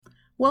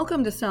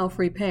Welcome to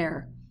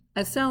Self-Repair,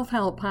 a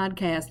self-help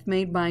podcast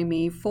made by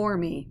me for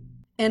me.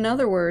 In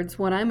other words,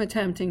 what I'm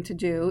attempting to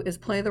do is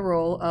play the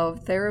role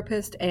of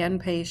therapist and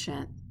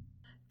patient.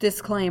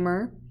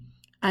 Disclaimer,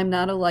 I'm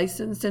not a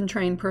licensed and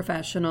trained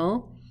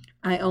professional.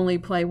 I only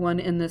play one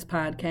in this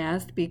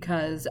podcast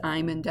because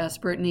I'm in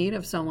desperate need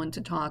of someone to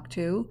talk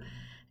to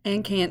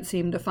and can't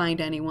seem to find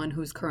anyone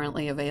who's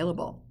currently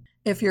available.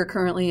 If you're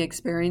currently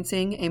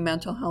experiencing a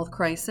mental health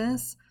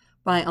crisis,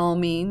 by all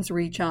means,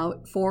 reach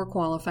out for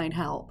qualified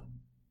help.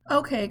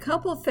 Okay, a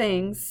couple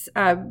things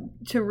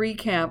to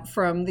recap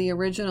from the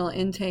original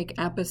intake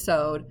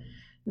episode.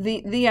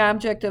 The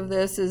object of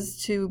this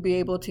is to be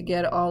able to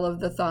get all of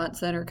the thoughts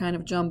that are kind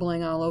of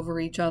jumbling all over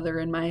each other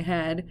in my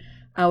head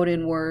out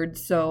in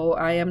words. So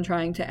I am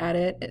trying to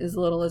edit as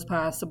little as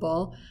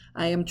possible.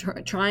 I am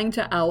trying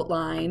to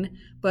outline,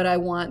 but I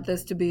want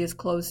this to be as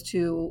close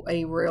to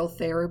a real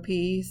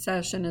therapy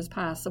session as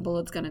possible.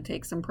 It's going to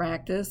take some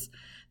practice,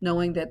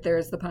 knowing that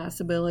there's the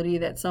possibility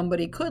that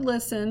somebody could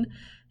listen,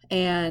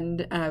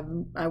 and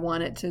I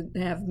want it to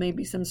have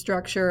maybe some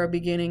structure, a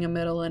beginning, a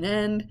middle, and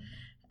end.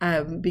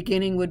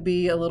 Beginning would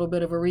be a little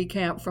bit of a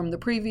recap from the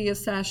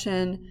previous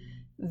session.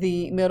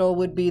 The middle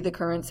would be the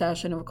current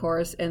session, of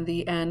course, and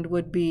the end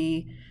would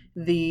be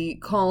the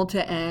call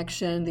to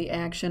action, the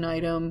action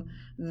item,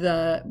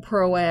 the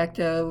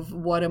proactive,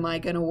 what am I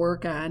going to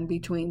work on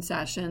between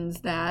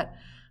sessions that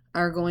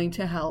are going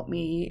to help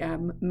me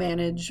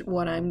manage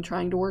what I'm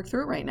trying to work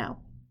through right now.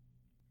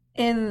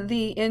 In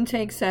the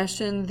intake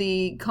session,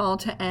 the call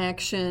to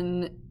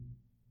action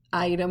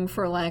item,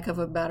 for lack of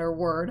a better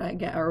word,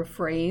 or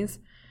phrase,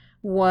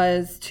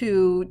 was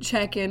to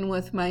check in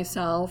with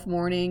myself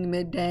morning,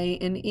 midday,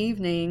 and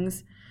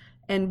evenings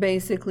and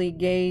basically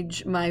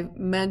gauge my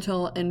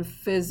mental and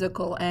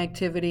physical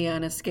activity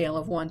on a scale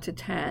of 1 to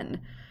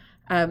 10.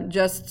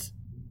 Just,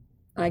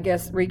 I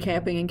guess,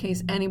 recapping in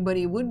case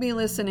anybody would be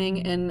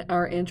listening and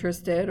are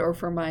interested, or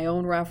for my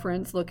own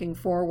reference, looking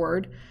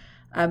forward.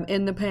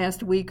 In the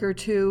past week or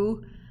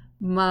two,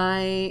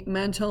 my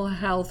mental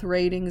health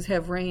ratings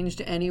have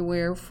ranged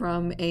anywhere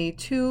from a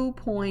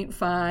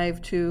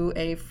 2.5 to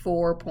a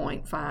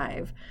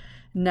 4.5.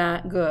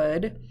 Not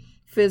good.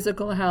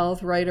 Physical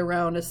health, right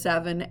around a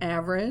 7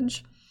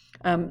 average.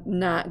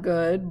 Not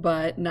good,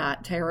 but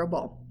not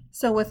terrible.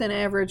 So with an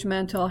average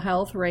mental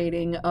health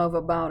rating of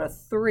about a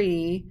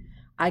 3,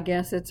 I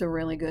guess it's a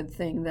really good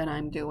thing that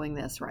I'm doing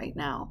this right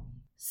now.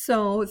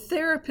 So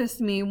therapist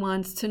me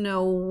wants to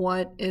know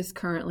what is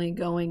currently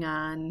going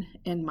on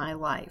in my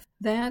life.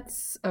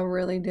 That's a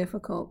really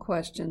difficult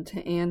question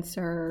to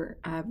answer.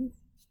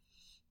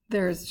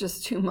 There's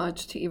just too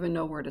much to even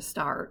know where to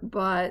start.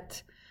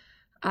 But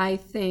I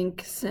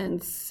think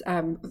since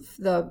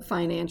the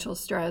financial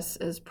stress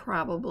is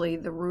probably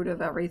the root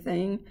of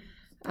everything,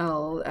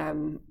 I'll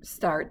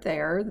start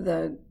there.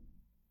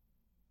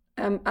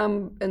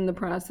 I'm in the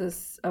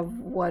process of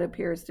what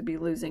appears to be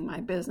losing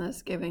my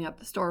business, giving up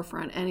the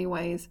storefront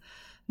anyways,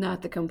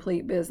 not the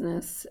complete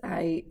business.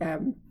 I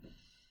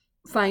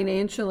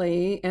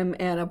financially am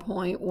at a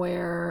point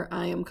where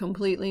I am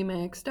completely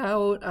maxed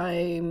out.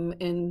 I'm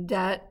in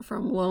debt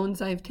from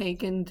loans I've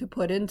taken to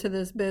put into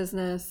this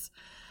business.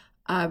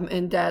 I'm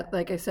in debt,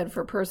 like I said,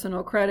 for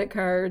personal credit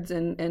cards,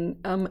 and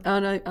I'm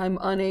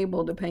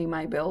unable to pay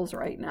my bills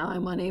right now.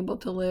 I'm unable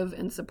to live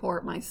and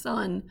support my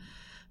son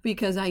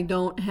because I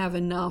don't have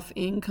enough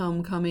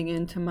income coming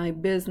into my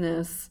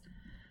business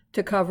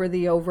to cover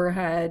the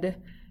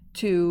overhead,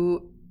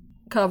 to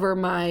cover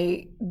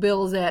my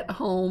bills at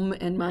home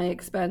and my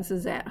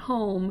expenses at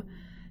home,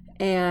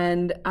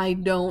 and I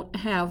don't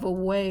have a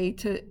way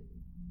to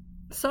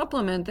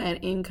supplement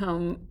that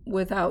income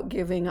without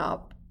giving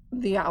up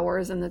the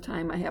hours and the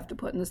time I have to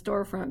put in the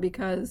storefront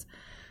because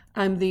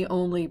I'm the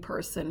only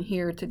person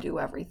here to do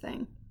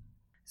everything.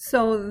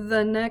 So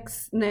the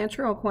next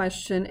natural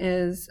question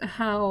is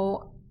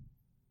how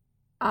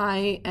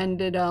I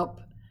ended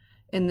up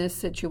in this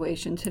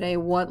situation today.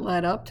 What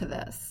led up to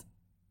this?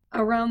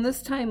 Around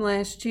this time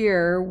last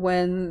year,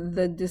 when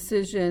the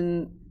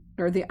decision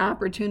or the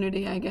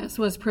opportunity, I guess,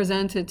 was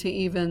presented to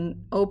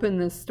even open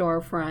this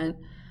storefront,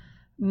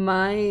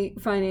 my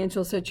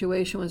financial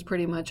situation was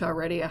pretty much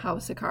already a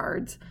house of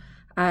cards.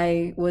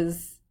 I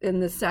was in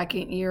the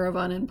second year of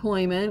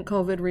unemployment,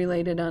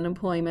 COVID-related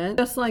unemployment.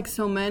 Just like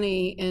so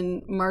many,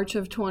 in March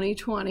of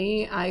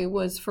 2020, I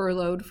was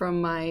furloughed from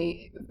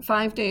my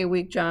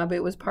 5-day-a-week job.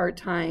 It was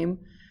part-time,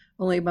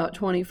 only about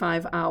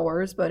 25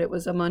 hours, but it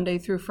was a Monday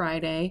through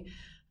Friday.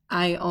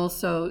 I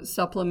also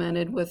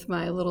supplemented with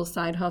my little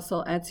side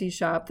hustle Etsy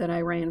shop that I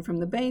ran from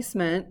the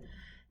basement,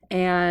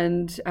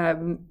 and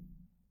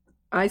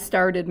I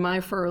started my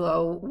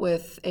furlough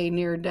with a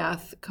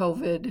near-death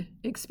COVID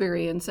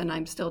experience, and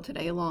I'm still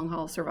today a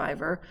long-haul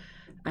survivor.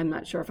 I'm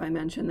not sure if I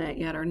mentioned that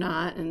yet or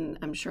not, and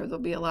I'm sure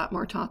there'll be a lot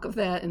more talk of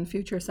that in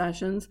future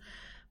sessions.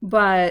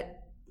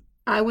 But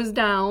I was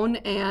down,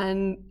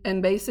 and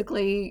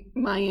basically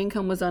my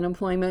income was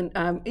unemployment.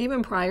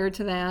 Even prior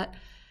to that,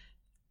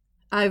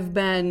 I've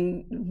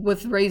been,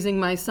 with raising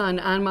my son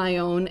on my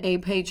own, a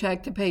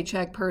paycheck to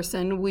paycheck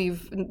person.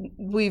 We've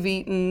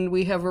eaten,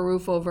 we have a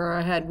roof over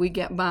our head, we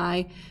get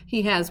by.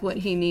 He has what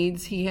he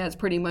needs. He has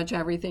pretty much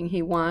everything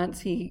he wants.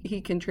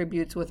 He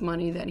contributes with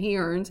money that he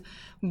earns,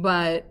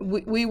 but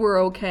we were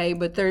okay.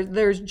 But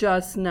there's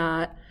just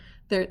not.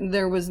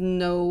 There was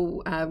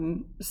no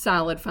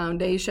solid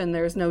foundation.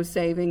 There's no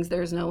savings.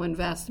 There's no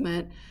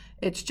investment.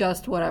 It's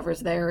just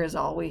whatever's there is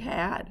all we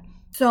had.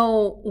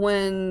 So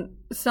when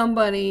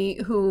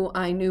somebody who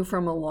I knew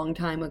from a long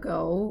time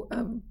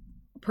ago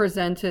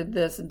presented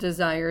this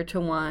desire to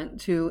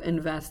want to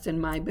invest in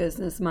my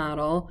business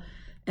model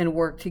and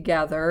work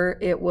together,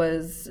 it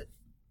was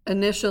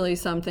initially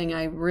something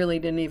I really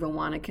didn't even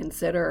want to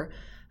consider.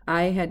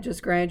 I had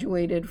just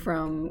graduated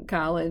from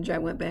college. I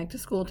went back to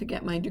school to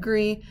get my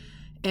degree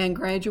and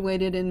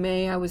graduated in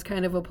May. I was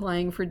kind of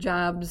applying for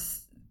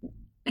jobs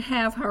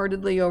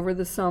half-heartedly over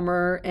the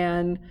summer,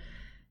 and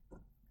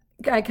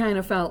I kind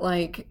of felt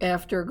like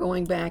after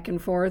going back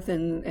and forth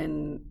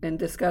and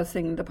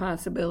discussing the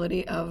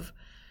possibility of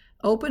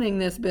opening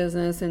this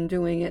business and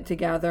doing it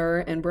together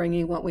and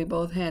bringing what we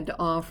both had to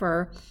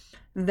offer,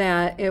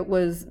 that it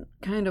was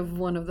kind of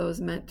one of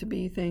those meant to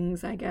be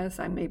things, I guess.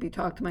 I maybe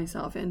talked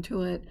myself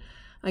into it.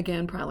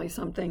 Again, probably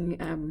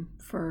something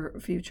for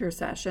future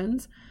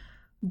sessions.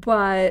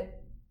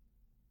 But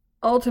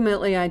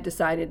ultimately, I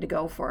decided to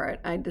go for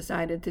it. I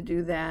decided to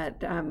do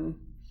that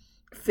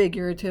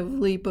figurative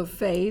leap of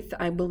faith.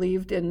 I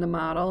believed in the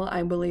model.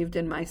 I believed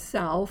in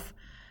myself.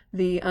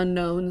 The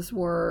unknowns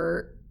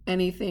were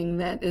anything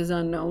that is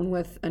unknown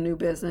with a new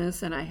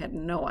business, and I had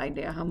no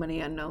idea how many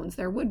unknowns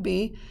there would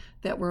be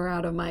that were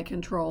out of my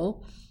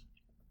control.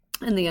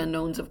 And the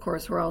unknowns, of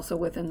course, were also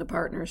within the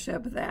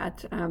partnership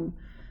that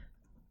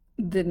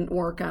didn't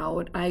work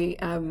out. I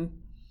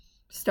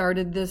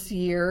started this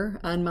year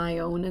on my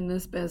own in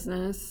this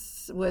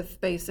business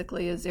with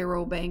basically a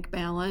zero bank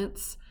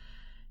balance.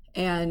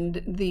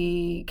 And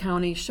the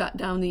county shut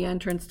down the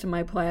entrance to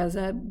my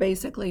plaza,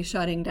 basically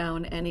shutting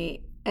down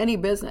any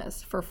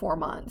business for 4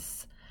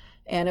 months.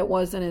 And it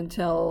wasn't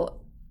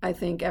until I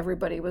think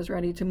everybody was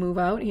ready to move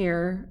out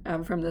here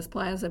from this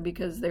plaza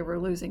because they were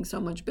losing so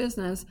much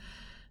business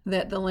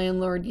that the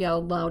landlord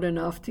yelled loud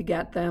enough to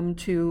get them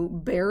to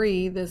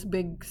bury this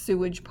big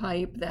sewage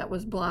pipe that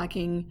was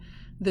blocking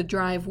the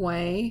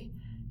driveway,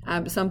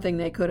 something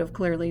they could have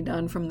clearly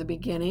done from the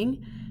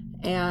beginning,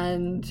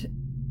 and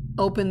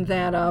opened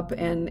that up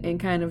and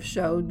kind of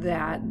showed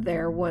that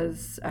there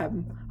was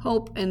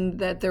hope and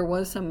that there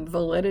was some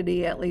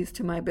validity, at least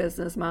to my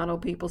business model.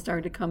 People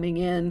started coming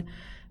in.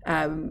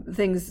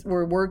 Things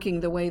were working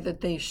the way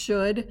that they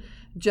should,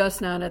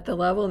 just not at the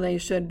level they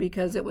should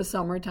because it was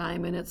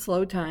summertime and it's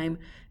slow time,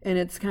 and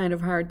it's kind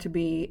of hard to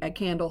be a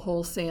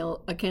candle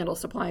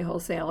supply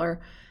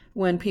wholesaler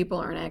when people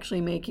aren't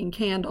actually making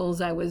candles.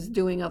 I was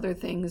doing other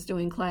things,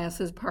 doing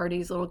classes,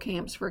 parties, little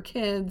camps for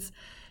kids.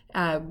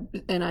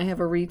 And I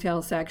have a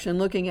retail section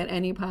looking at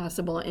any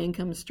possible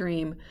income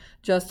stream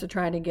just to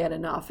try to get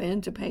enough in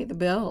to pay the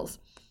bills.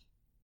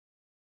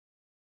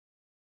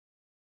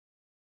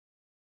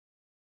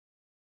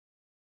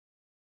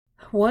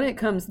 What it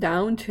comes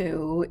down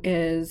to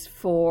is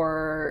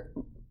for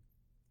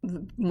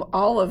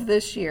all of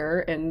this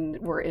year, and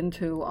we're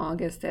into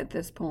August at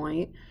this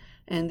point,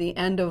 and the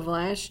end of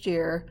last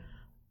year,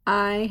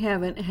 I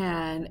haven't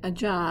had a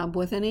job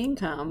with an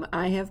income.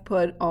 I have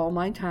put all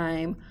my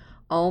time,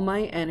 all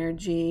my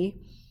energy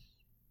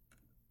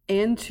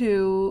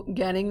into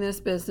getting this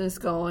business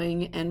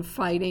going and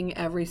fighting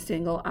every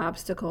single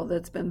obstacle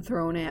that's been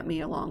thrown at me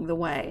along the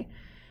way.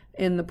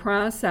 In the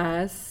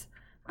process,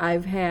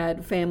 I've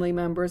had family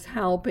members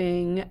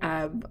helping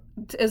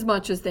as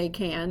much as they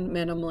can,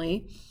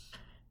 minimally,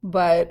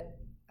 but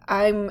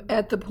I'm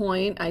at the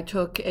point I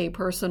took a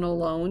personal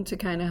loan to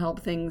kind of help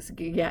things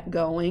get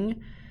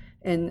going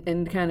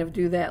and kind of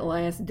do that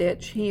last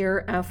ditch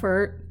here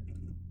effort.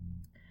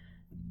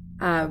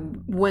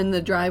 When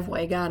the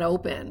driveway got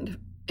opened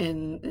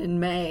in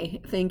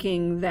May,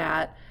 thinking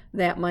that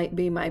might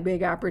be my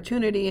big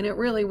opportunity, and it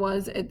really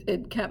was.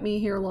 It kept me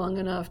here long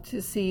enough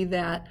to see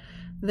that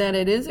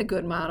it is a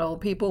good model.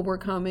 People were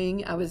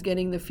coming. I was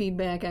getting the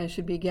feedback I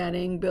should be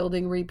getting,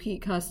 building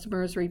repeat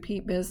customers,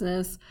 repeat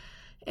business,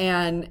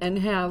 and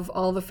have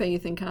all the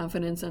faith and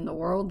confidence in the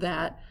world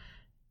that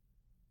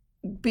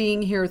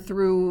being here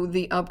through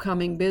the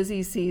upcoming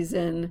busy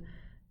season,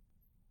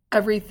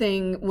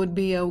 everything would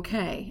be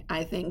okay,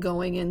 I think,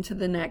 going into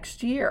the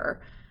next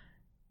year.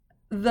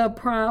 The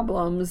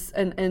problems,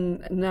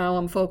 and now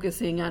I'm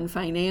focusing on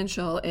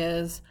financial,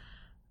 is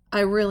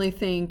I really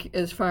think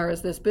as far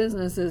as this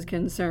business is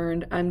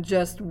concerned, I'm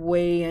just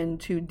way in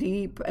too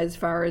deep as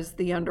far as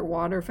the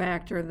underwater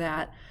factor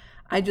that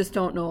I just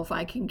don't know if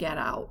I can get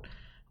out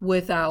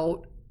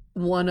without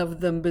one of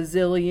the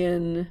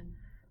bazillion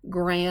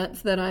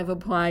grants that I've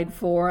applied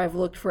for. I've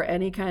looked for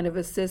any kind of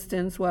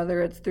assistance,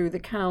 whether it's through the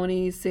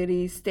county,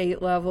 city,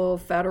 state level,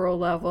 federal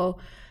level.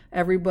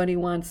 Everybody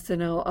wants to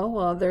know, oh,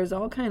 well, there's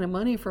all kind of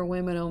money for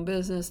women-owned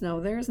business. No,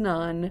 there's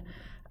none.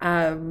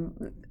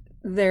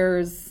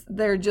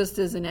 there just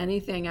isn't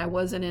anything. I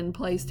wasn't in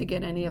place to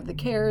get any of the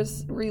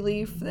CARES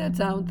relief that's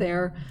out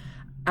there.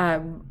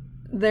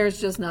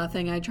 There's just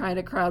nothing. I tried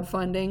a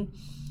crowdfunding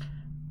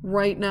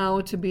right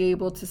now to be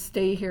able to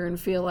stay here and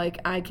feel like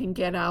I can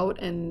get out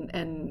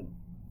and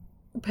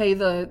pay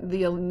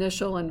the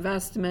initial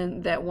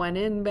investment that went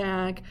in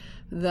back,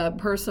 the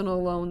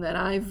personal loan that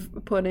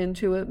I've put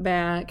into it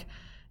back,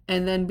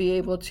 and then be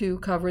able to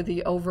cover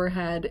the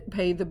overhead,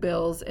 pay the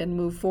bills, and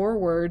move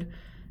forward.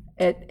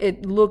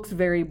 It looks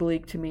very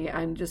bleak to me.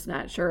 I'm just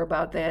not sure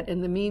about that.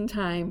 In the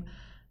meantime,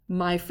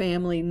 my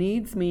family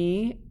needs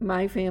me.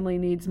 My family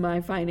needs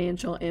my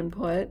financial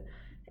input,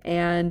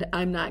 and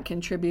I'm not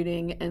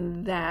contributing,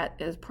 and that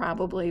is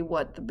probably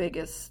what the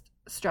biggest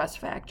stress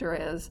factor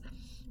is,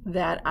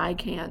 that I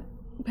can't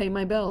pay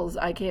my bills.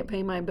 I can't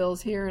pay my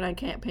bills here, and I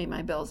can't pay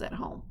my bills at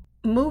home.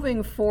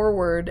 Moving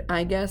forward,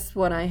 I guess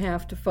what I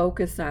have to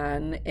focus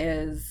on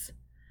is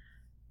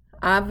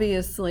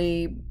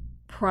obviously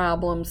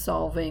problem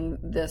solving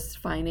this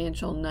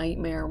financial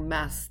nightmare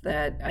mess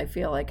that I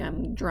feel like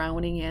I'm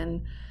drowning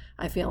in.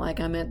 I feel like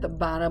I'm at the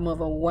bottom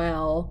of a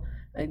well,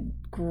 a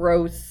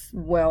gross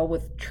well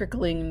with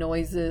trickling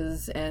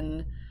noises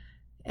and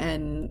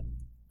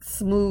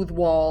smooth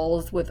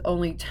walls with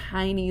only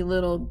tiny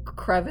little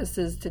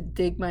crevices to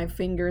dig my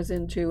fingers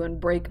into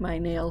and break my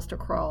nails to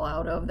crawl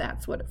out of.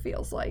 That's what it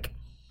feels like.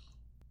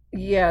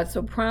 Yeah,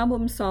 so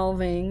problem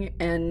solving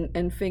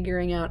and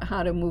figuring out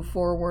how to move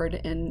forward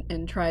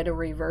and try to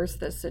reverse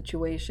this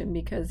situation,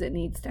 because it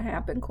needs to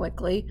happen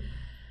quickly.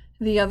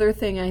 The other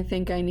thing I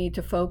think I need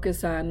to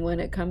focus on when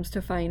it comes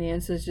to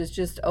finances is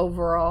just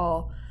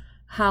overall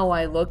how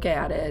I look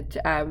at it.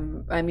 I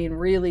mean,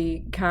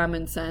 really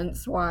common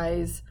sense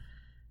wise,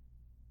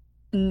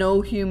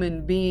 no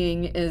human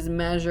being is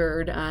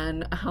measured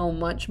on how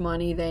much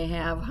money they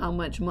have, how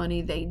much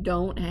money they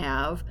don't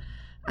have.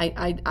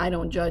 I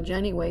don't judge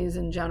anyways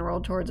in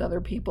general towards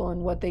other people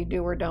and what they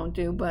do or don't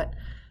do, but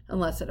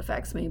unless it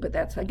affects me, but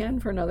that's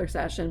again for another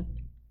session.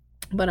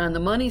 But on the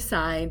money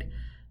side,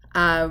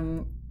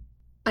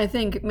 I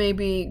think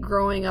maybe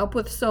growing up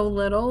with so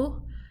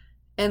little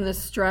and the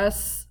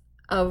stress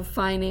of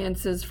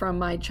finances from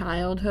my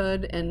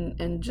childhood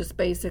and just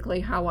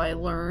basically how I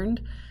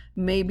learned,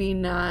 maybe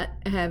not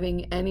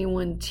having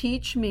anyone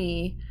teach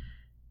me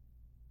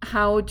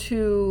how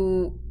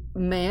to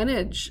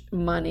manage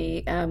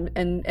money, and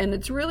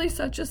it's really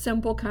such a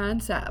simple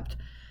concept.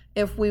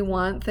 If we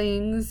want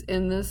things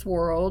in this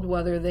world,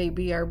 whether they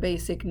be our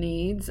basic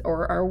needs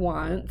or our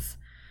wants,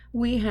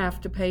 we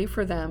have to pay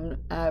for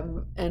them,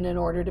 and in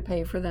order to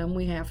pay for them,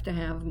 we have to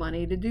have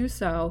money to do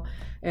so.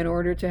 In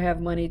order to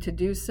have money to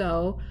do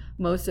so,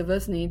 most of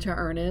us need to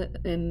earn it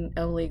in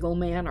a legal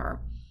manner.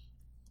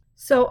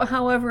 So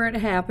however it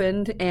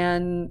happened,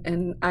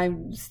 and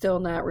I'm still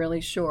not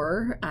really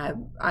sure,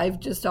 I've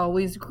just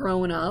always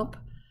grown up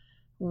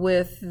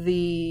with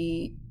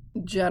the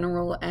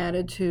general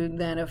attitude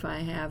that if I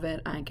have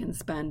it, I can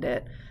spend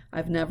it.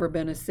 I've never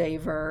been a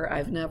saver.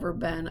 I've never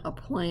been a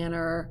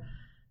planner,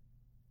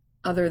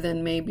 other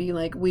than maybe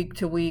like week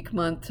to week,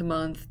 month to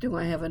month. Do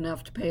I have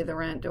enough to pay the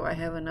rent? Do I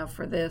have enough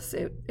for this?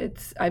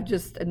 It's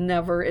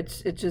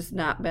just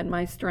not been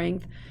my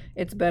strength.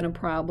 It's been a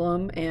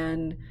problem,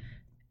 and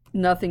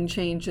nothing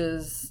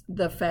changes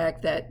the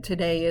fact that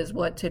today is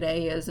what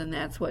today is, and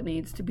that's what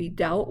needs to be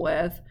dealt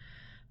with.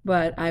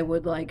 But I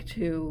would like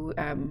to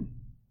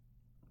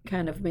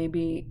kind of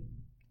maybe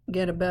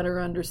get a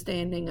better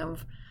understanding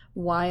of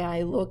why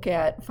I look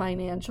at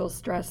financial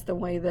stress the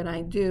way that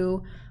I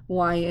do,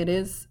 why it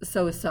is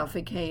so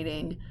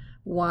suffocating,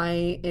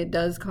 why it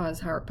does cause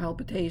heart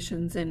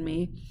palpitations in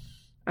me.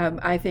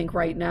 I think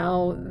right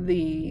now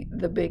the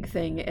big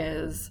thing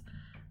is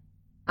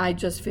I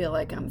just feel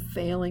like I'm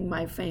failing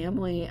my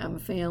family. I'm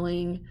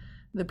failing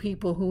the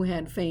people who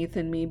had faith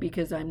in me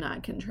because I'm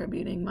not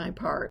contributing my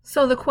part.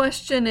 So the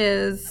question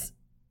is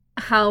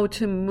how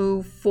to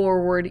move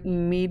forward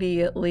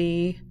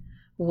immediately.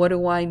 What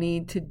do I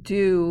need to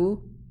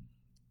do?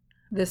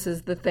 This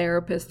is the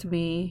therapist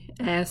me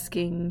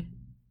asking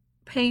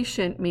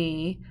patient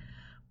me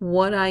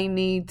what I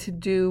need to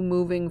do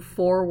moving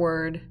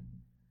forward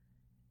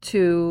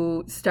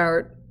to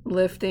start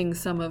lifting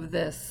some of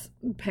this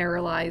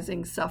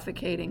paralyzing,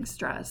 suffocating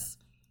stress.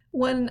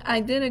 When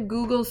I did a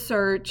Google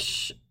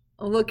search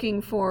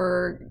looking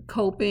for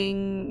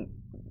coping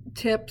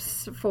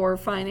tips for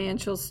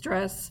financial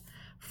stress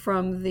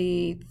from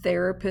the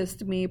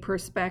therapist me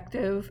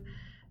perspective,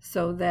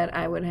 so that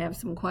I would have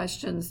some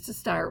questions to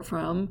start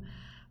from,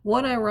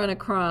 what I run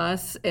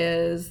across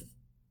is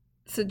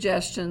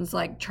suggestions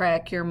like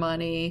track your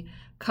money,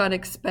 cut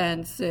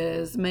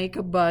expenses, make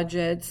a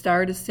budget,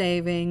 start a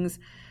savings.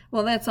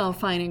 Well, that's all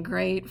fine and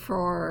great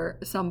for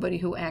somebody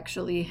who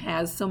actually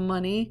has some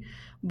money,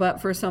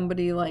 but for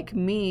somebody like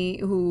me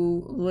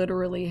who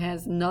literally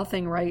has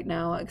nothing right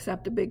now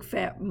except a big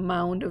fat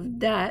mound of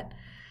debt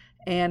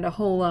and a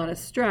whole lot of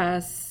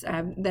stress,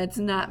 that's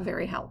not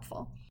very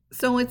helpful.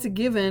 So it's a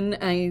given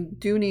I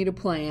do need a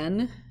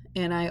plan,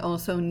 and I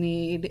also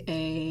need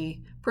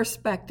a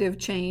perspective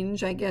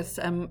change. I guess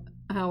I'm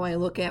how I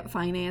look at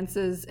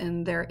finances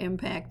and their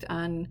impact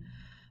on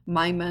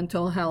my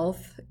mental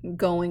health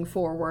going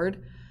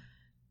forward.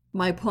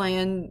 My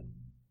plan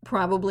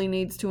probably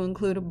needs to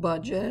include a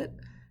budget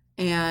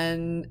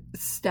and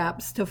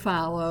steps to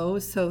follow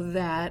so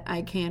that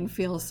I can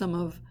feel some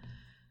of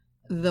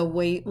the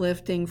weight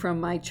lifting from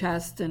my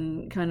chest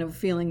and kind of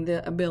feeling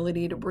the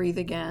ability to breathe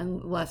again,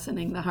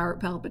 lessening the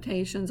heart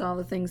palpitations, all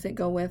the things that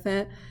go with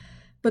it.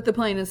 But the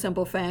plain and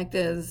simple fact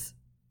is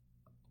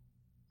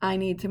I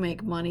need to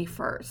make money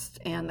first.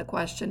 And the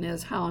question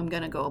is how I'm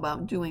going to go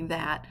about doing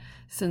that,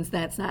 since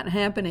that's not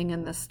happening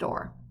in the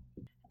store.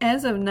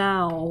 As of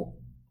now,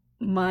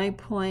 my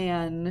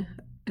plan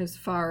as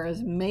far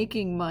as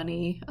making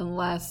money,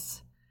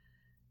 unless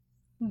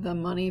the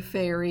money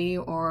fairy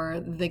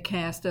or the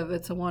cast of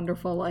It's a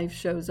Wonderful Life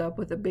shows up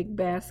with a big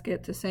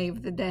basket to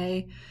save the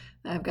day,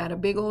 I've got a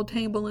big old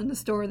table in the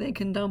store they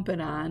can dump it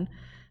on.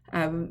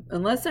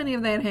 Unless any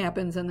of that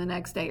happens in the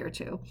next day or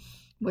two,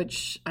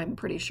 which I'm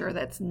pretty sure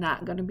that's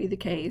not going to be the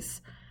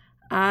case,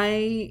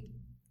 I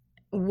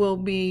will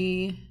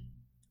be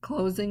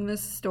closing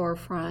this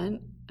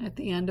storefront at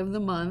the end of the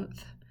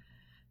month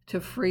to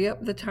free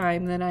up the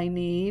time that I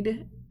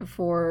need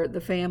for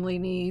the family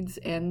needs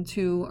and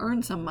to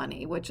earn some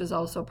money, which is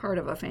also part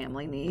of a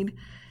family need.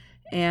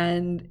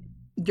 And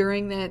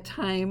during that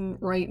time,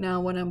 right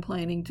now, what I'm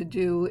planning to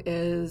do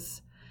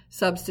is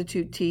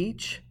substitute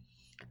teach.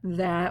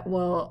 That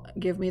will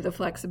give me the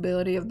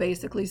flexibility of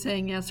basically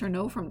saying yes or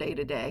no from day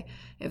to day.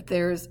 If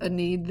there's a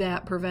need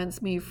that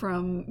prevents me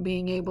from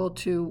being able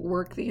to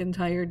work the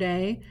entire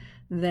day,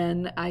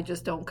 then I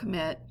just don't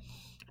commit.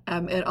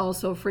 It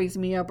also frees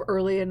me up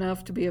early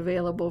enough to be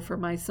available for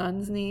my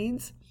son's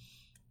needs,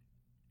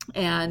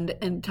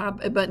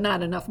 but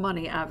not enough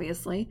money,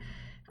 obviously.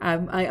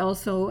 I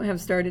also have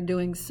started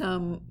doing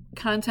some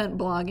content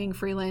blogging,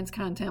 freelance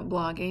content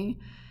blogging,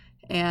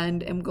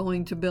 and am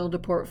going to build a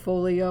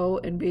portfolio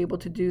and be able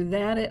to do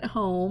that at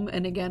home.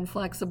 And again,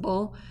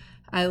 flexible.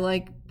 I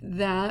like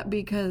that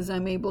because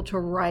I'm able to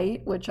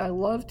write, which I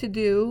love to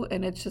do,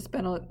 and it's just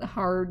been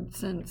hard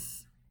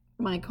since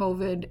my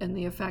COVID and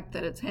the effect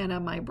that it's had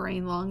on my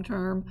brain long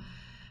term.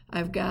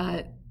 I've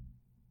got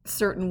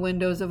certain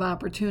windows of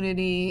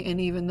opportunity,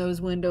 and even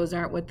those windows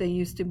aren't what they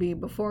used to be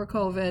before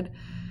COVID.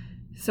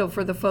 So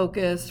for the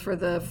focus, for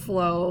the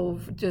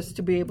flow, just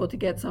to be able to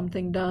get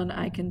something done,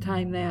 I can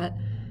time that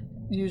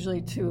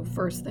usually to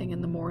first thing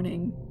in the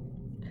morning.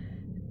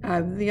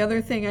 The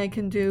other thing I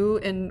can do,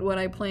 and what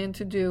I plan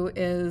to do,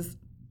 is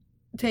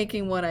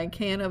taking what I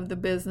can of the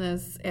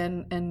business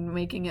and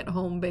making it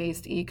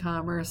home-based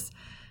e-commerce.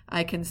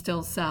 I can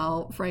still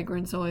sell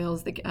fragrance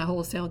oils, the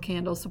wholesale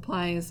candle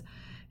supplies,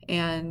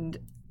 and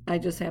I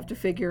just have to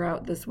figure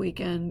out this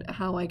weekend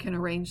how I can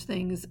arrange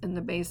things in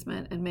the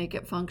basement and make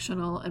it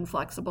functional and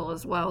flexible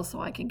as well, so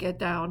I can get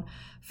down,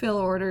 fill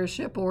orders,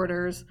 ship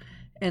orders,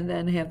 and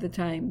then have the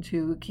time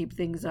to keep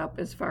things up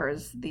as far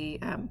as the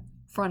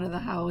front of the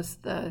house,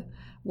 the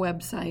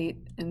website,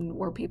 and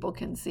where people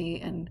can see.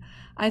 And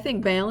I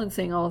think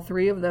balancing all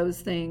three of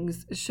those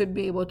things should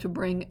be able to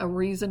bring a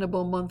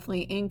reasonable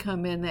monthly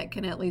income in that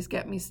can at least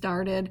get me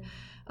started,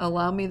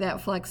 allow me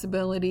that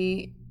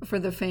flexibility for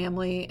the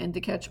family and to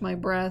catch my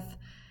breath,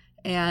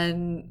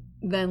 and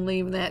then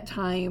leave that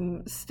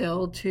time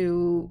still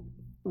to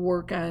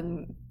work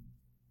on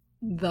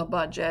the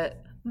budget,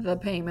 the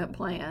payment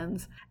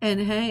plans.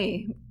 And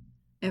hey,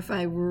 if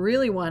I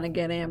really want to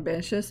get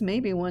ambitious,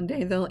 maybe one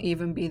day there'll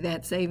even be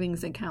that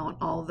savings account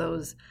all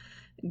those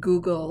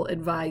Google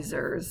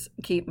advisors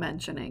keep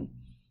mentioning.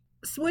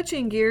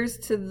 Switching gears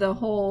to the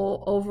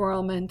whole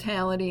overall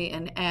mentality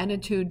and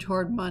attitude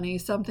toward money,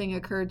 something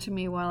occurred to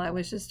me while I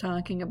was just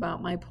talking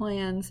about my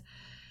plans,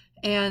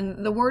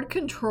 and the word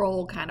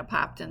control kind of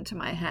popped into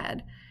my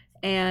head.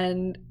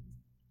 And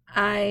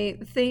I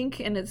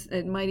think, and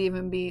it might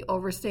even be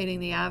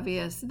overstating the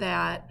obvious,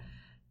 that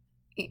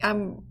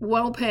I'm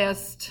well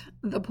past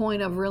the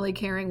point of really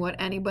caring what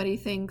anybody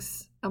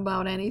thinks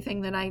about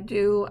anything that I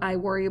do. I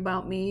worry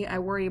about me. I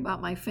worry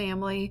about my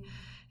family,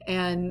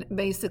 and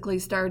basically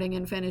starting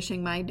and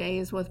finishing my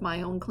days with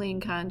my own clean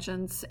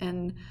conscience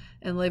and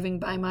living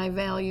by my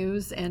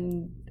values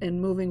and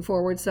moving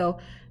forward. So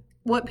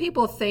what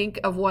people think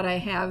of what I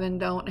have and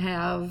don't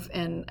have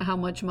and how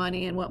much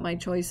money and what my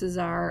choices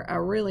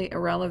are really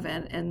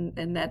irrelevant,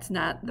 and that's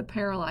not the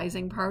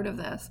paralyzing part of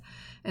this.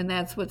 And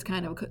that's what's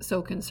kind of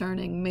so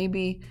concerning.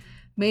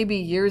 Maybe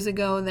years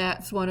ago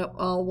that's what it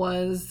all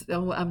was.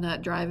 Oh, I'm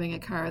not driving a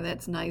car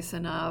that's nice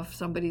enough.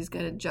 Somebody's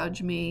going to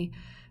judge me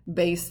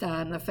based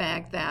on the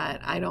fact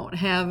that I don't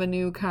have a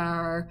new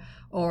car,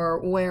 or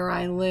where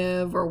I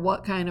live, or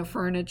what kind of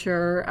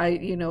furniture.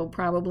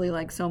 Probably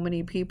like so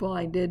many people,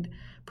 I did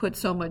put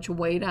so much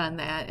weight on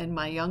that in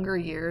my younger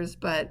years.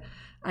 But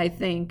I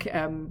think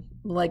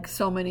like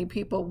so many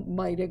people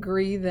might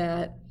agree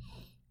that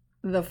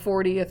the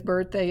 40th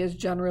birthday is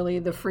generally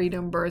the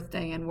freedom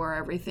birthday, and where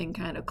everything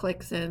kind of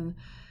clicks in.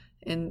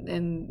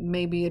 And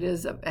maybe it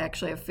is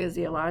actually a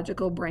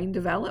physiological brain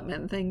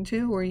development thing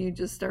too, where you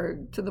just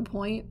are to the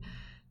point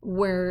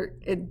where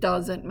it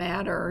doesn't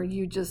matter.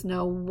 You just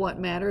know what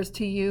matters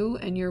to you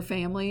and your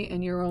family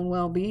and your own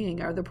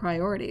well-being are the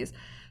priorities.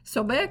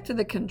 So back to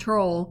the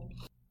control.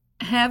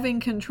 Having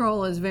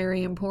control is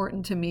very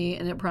important to me,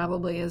 and it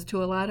probably is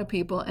to a lot of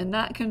people, and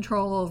not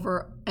control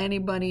over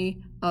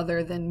anybody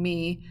other than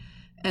me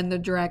and the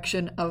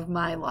direction of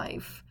my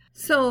life.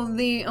 So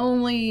the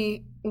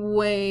only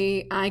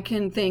way I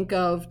can think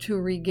of to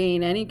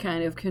regain any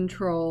kind of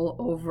control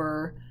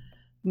over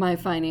my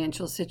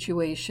financial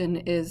situation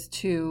is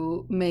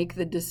to make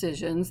the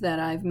decisions that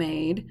I've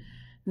made,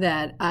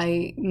 that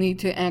I need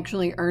to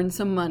actually earn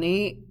some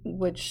money,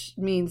 which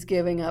means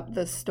giving up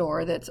the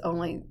store that's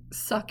only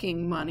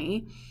sucking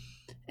money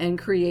and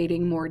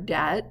creating more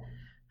debt.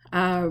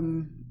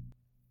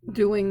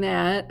 Doing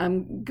that,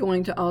 I'm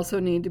going to also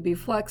need to be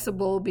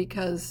flexible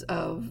because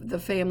of the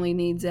family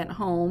needs at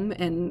home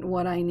and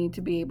what I need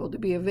to be able to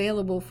be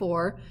available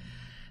for.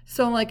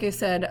 So like I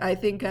said, I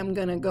think I'm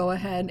going to go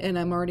ahead, and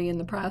I'm already in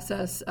the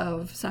process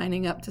of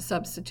signing up to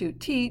substitute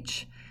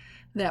teach.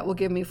 That will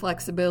give me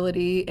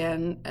flexibility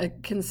and a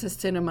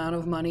consistent amount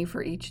of money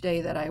for each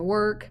day that I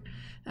work.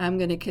 I'm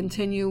going to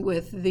continue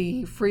with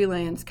the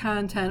freelance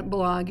content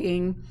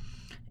blogging,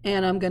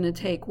 and I'm going to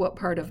take what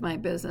part of my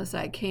business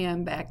I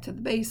can back to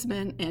the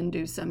basement and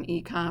do some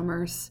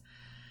e-commerce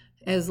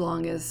as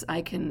long as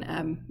I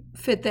can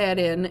fit that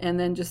in, and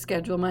then just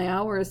schedule my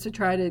hours to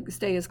try to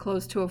stay as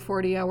close to a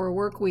 40-hour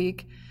work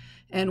week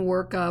and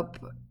work up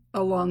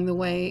along the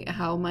way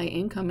how my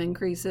income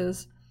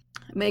increases.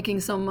 Making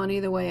some money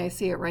the way I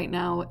see it right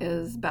now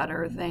is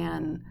better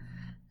than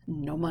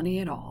no money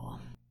at all.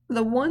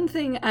 The one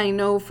thing I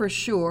know for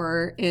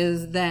sure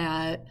is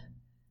that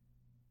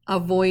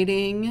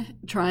avoiding,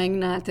 trying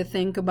not to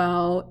think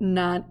about,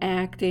 not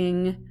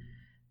acting,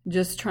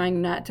 just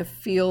trying not to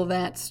feel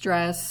that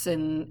stress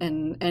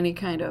and any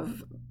kind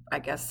of, I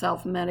guess,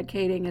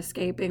 self-medicating,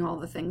 escaping all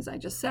the things I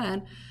just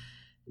said,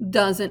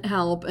 doesn't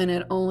help, and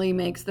it only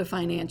makes the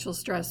financial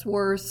stress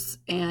worse.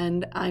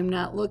 And I'm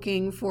not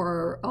looking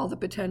for all the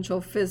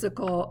potential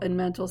physical and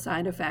mental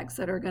side effects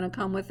that are going to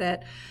come with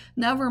it.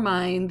 Never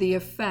mind the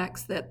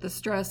effects that the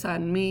stress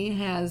on me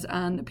has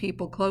on the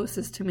people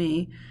closest to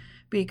me,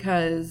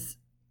 because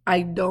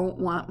I don't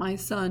want my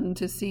son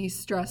to see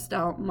stressed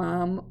out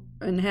mom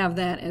and have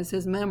that as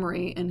his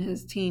memory in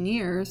his teen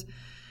years,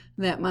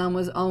 that mom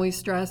was always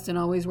stressed and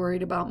always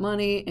worried about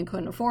money and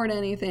couldn't afford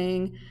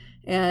anything.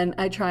 And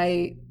I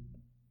try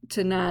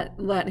to not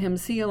let him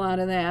see a lot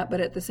of that,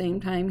 but at the same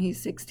time,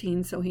 he's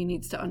 16, so he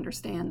needs to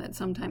understand that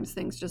sometimes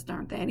things just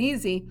aren't that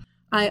easy.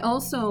 I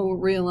also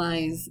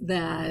realize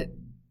that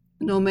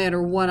no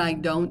matter what I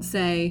don't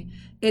say,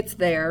 it's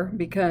there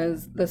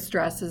because the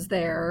stress is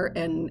there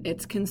and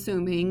it's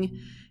consuming,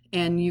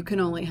 and you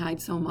can only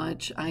hide so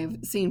much. I've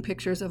seen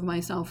pictures of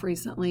myself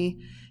recently,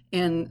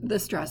 and the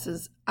stress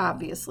is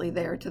obviously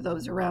there to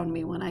those around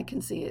me when I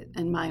can see it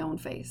in my own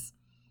face.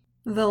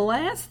 The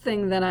last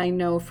thing that I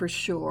know for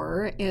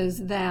sure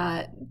is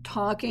that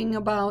talking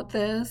about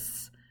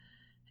this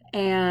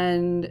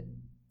and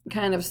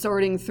kind of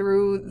sorting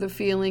through the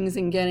feelings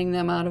and getting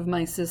them out of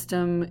my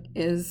system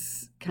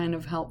is kind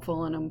of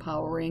helpful and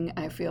empowering.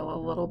 I feel a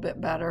little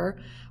bit better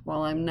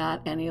while I'm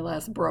not any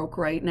less broke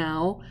right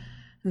now.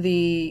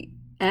 The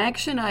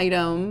action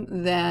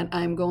item that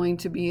I'm going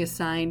to be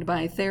assigned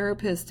by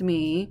Therapist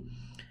Me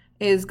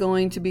is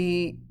going to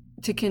be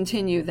to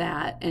continue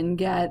that and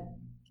get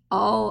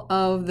all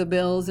of the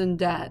bills and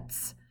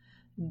debts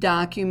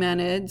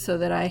documented so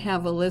that I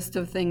have a list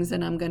of things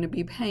that I'm going to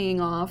be paying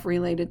off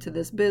related to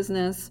this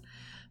business,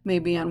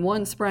 maybe on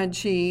one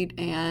spreadsheet,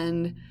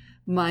 and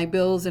my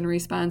bills and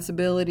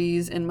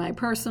responsibilities in my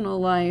personal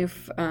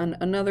life on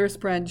another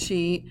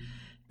spreadsheet,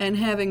 and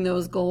having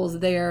those goals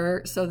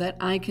there so that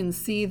I can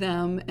see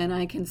them and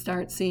I can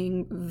start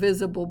seeing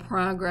visible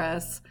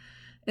progress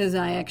as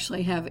I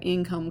actually have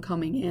income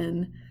coming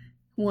in,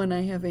 when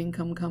I have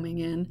income coming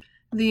in.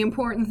 The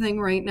important thing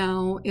right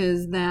now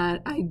is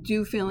that I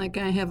do feel like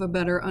I have a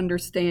better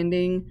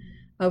understanding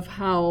of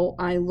how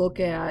I look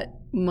at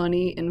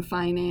money and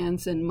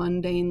finance and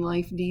mundane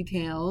life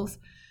details.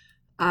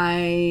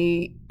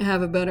 I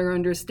have a better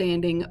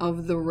understanding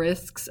of the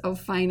risks of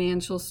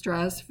financial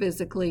stress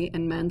physically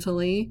and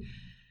mentally.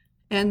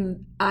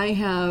 And I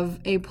have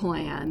a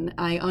plan.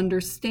 I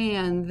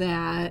understand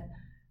that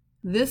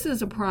this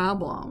is a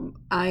problem.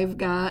 I've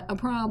got a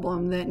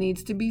problem that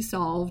needs to be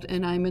solved,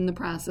 and I'm in the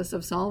process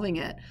of solving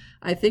it.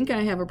 I think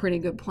I have a pretty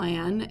good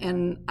plan,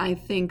 and I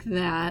think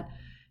that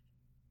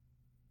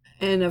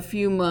in a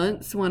few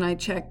months when I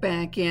check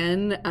back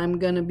in, I'm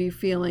going to be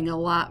feeling a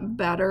lot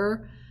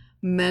better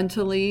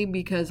mentally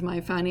because my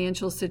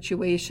financial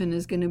situation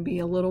is going to be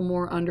a little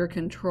more under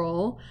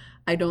control.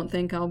 I don't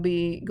think I'll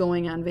be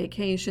going on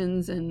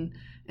vacations and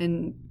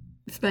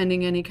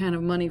spending any kind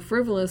of money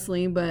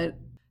frivolously, but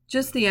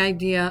just the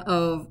idea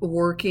of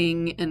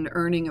working and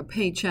earning a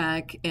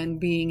paycheck and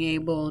being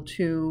able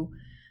to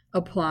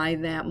apply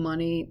that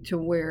money to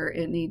where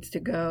it needs to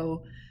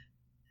go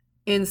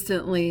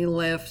instantly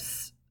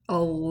lifts a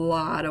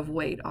lot of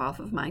weight off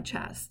of my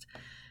chest.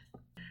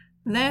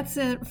 That's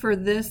it for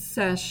this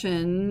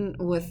session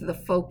with the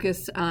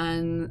focus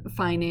on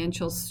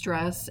financial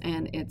stress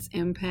and its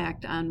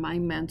impact on my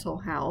mental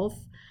health.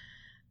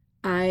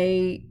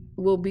 I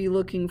will be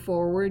looking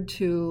forward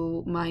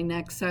to my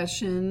next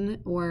session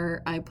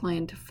where I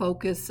plan to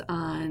focus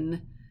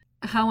on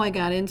how I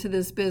got into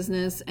this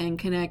business and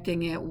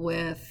connecting it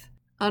with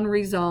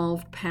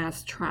unresolved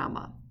past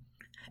trauma.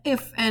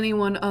 If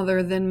anyone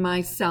other than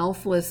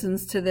myself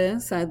listens to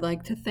this, I'd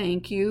like to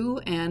thank you,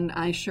 and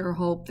I sure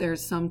hope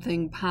there's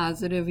something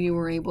positive you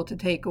were able to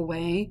take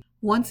away.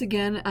 Once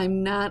again,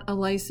 I'm not a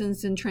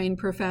licensed and trained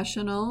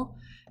professional.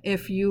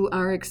 If you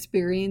are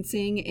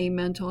experiencing a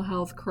mental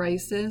health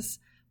crisis,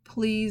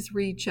 please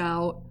reach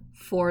out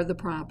for the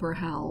proper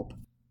help.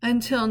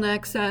 Until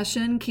next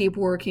session, keep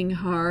working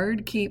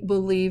hard, keep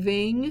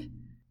believing,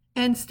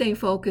 and stay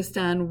focused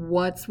on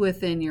what's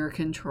within your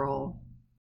control.